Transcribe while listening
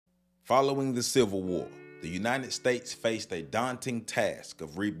Following the Civil War, the United States faced a daunting task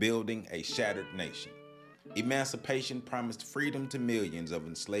of rebuilding a shattered nation. Emancipation promised freedom to millions of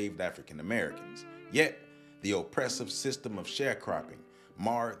enslaved African Americans, yet the oppressive system of sharecropping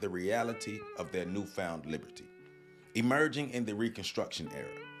marred the reality of their newfound liberty. Emerging in the Reconstruction era,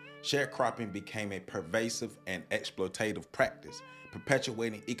 sharecropping became a pervasive and exploitative practice,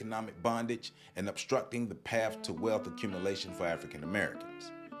 perpetuating economic bondage and obstructing the path to wealth accumulation for African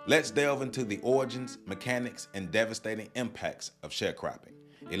Americans. Let's delve into the origins, mechanics, and devastating impacts of sharecropping,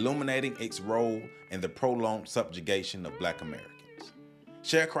 illuminating its role in the prolonged subjugation of Black Americans.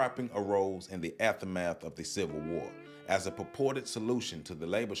 Sharecropping arose in the aftermath of the Civil War as a purported solution to the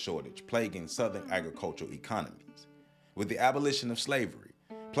labor shortage plaguing Southern agricultural economies. With the abolition of slavery,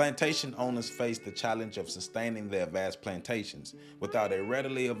 plantation owners faced the challenge of sustaining their vast plantations without a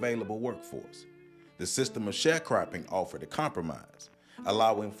readily available workforce. The system of sharecropping offered a compromise,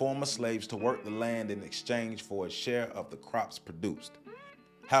 allowing former slaves to work the land in exchange for a share of the crops produced.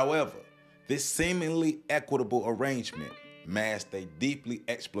 However, this seemingly equitable arrangement masked a deeply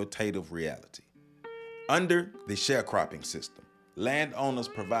exploitative reality. Under the sharecropping system, landowners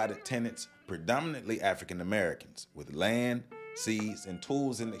provided tenants, predominantly African Americans, with land, seeds, and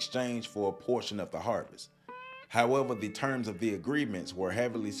tools in exchange for a portion of the harvest. However, the terms of the agreements were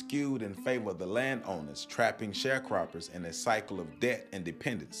heavily skewed in favor of the landowners, trapping sharecroppers in a cycle of debt and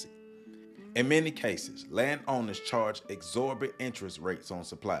dependency. In many cases, landowners charged exorbitant interest rates on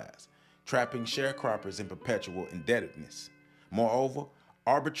supplies, trapping sharecroppers in perpetual indebtedness. Moreover,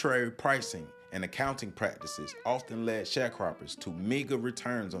 arbitrary pricing and accounting practices often led sharecroppers to meager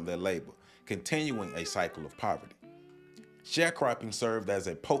returns on their labor, continuing a cycle of poverty. Sharecropping served as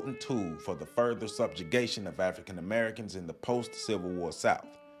a potent tool for the further subjugation of African Americans in the post-Civil War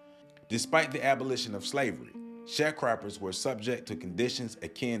South. Despite the abolition of slavery, sharecroppers were subject to conditions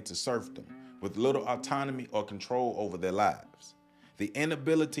akin to serfdom, with little autonomy or control over their lives. The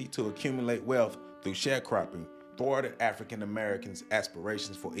inability to accumulate wealth through sharecropping thwarted African Americans'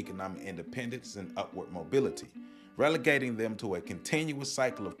 aspirations for economic independence and upward mobility, relegating them to a continuous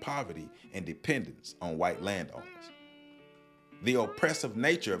cycle of poverty and dependence on white landowners. The oppressive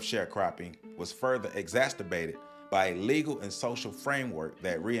nature of sharecropping was further exacerbated by a legal and social framework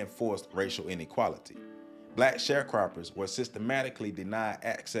that reinforced racial inequality. Black sharecroppers were systematically denied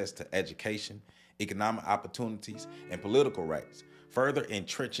access to education, economic opportunities, and political rights, further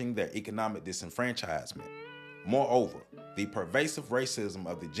entrenching their economic disenfranchisement. Moreover, the pervasive racism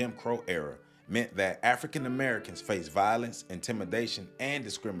of the Jim Crow era meant that African Americans faced violence, intimidation, and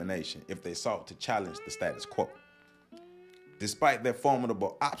discrimination if they sought to challenge the status quo. Despite their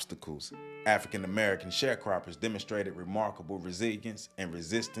formidable obstacles, African American sharecroppers demonstrated remarkable resilience and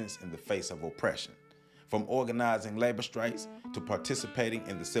resistance in the face of oppression. From organizing labor strikes to participating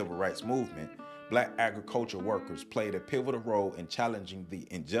in the civil rights movement, Black agriculture workers played a pivotal role in challenging the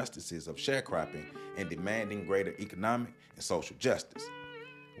injustices of sharecropping and demanding greater economic and social justice.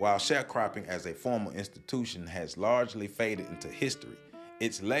 While sharecropping as a formal institution has largely faded into history,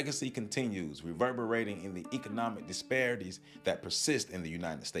 its legacy continues, reverberating in the economic disparities that persist in the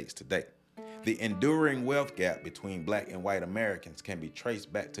United States today. The enduring wealth gap between Black and white Americans can be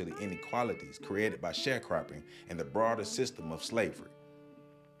traced back to the inequalities created by sharecropping and the broader system of slavery.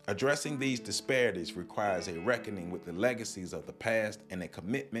 Addressing these disparities requires a reckoning with the legacies of the past and a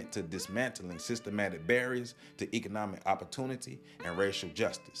commitment to dismantling systematic barriers to economic opportunity and racial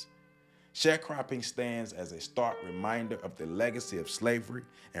justice. Sharecropping stands as a stark reminder of the legacy of slavery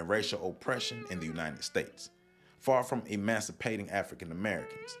and racial oppression in the United States. Far from emancipating African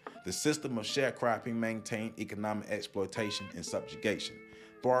Americans, the system of sharecropping maintained economic exploitation and subjugation,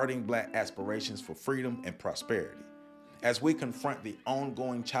 thwarting Black aspirations for freedom and prosperity. As we confront the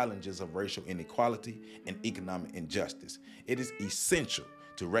ongoing challenges of racial inequality and economic injustice, it is essential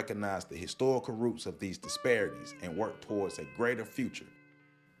to recognize the historical roots of these disparities and work towards a greater future.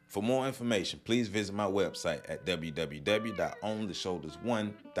 For more information, please visit my website at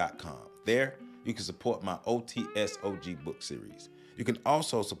www.ontheshoulders1.com. There, you can support my OTSOG book series. You can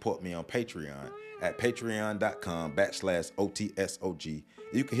also support me on Patreon at patreon.com/OTSOG. And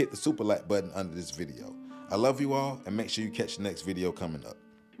you can hit the super like button under this video. I love you all, and make sure you catch the next video coming up.